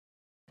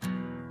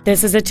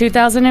This is a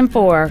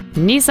 2004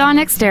 Nissan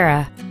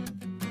Xterra.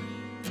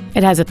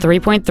 It has a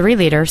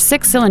 3.3-liter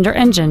six-cylinder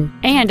engine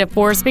and a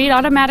 4-speed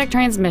automatic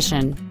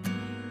transmission.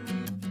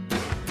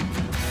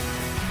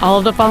 All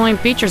of the following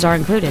features are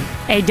included: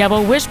 a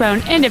double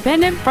wishbone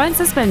independent front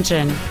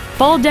suspension,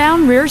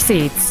 fold-down rear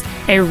seats,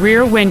 a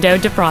rear window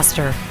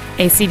defroster,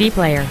 a CD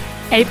player,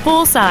 a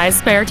full-size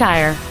spare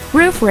tire,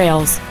 roof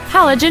rails,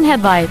 halogen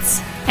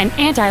headlights, an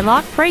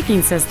anti-lock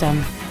braking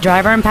system,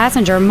 driver and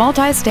passenger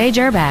multi-stage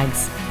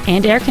airbags,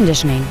 and air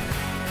conditioning.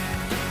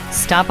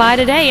 Stop by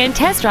today and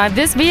test drive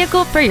this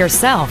vehicle for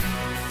yourself.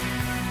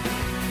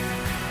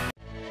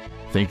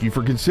 Thank you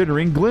for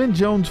considering Glenn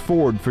Jones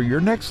Ford for your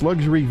next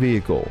luxury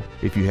vehicle.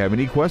 If you have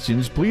any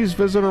questions, please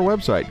visit our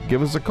website,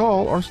 give us a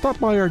call, or stop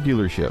by our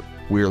dealership.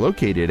 We are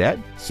located at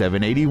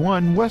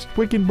 781 West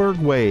Wickenburg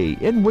Way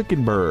in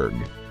Wickenburg.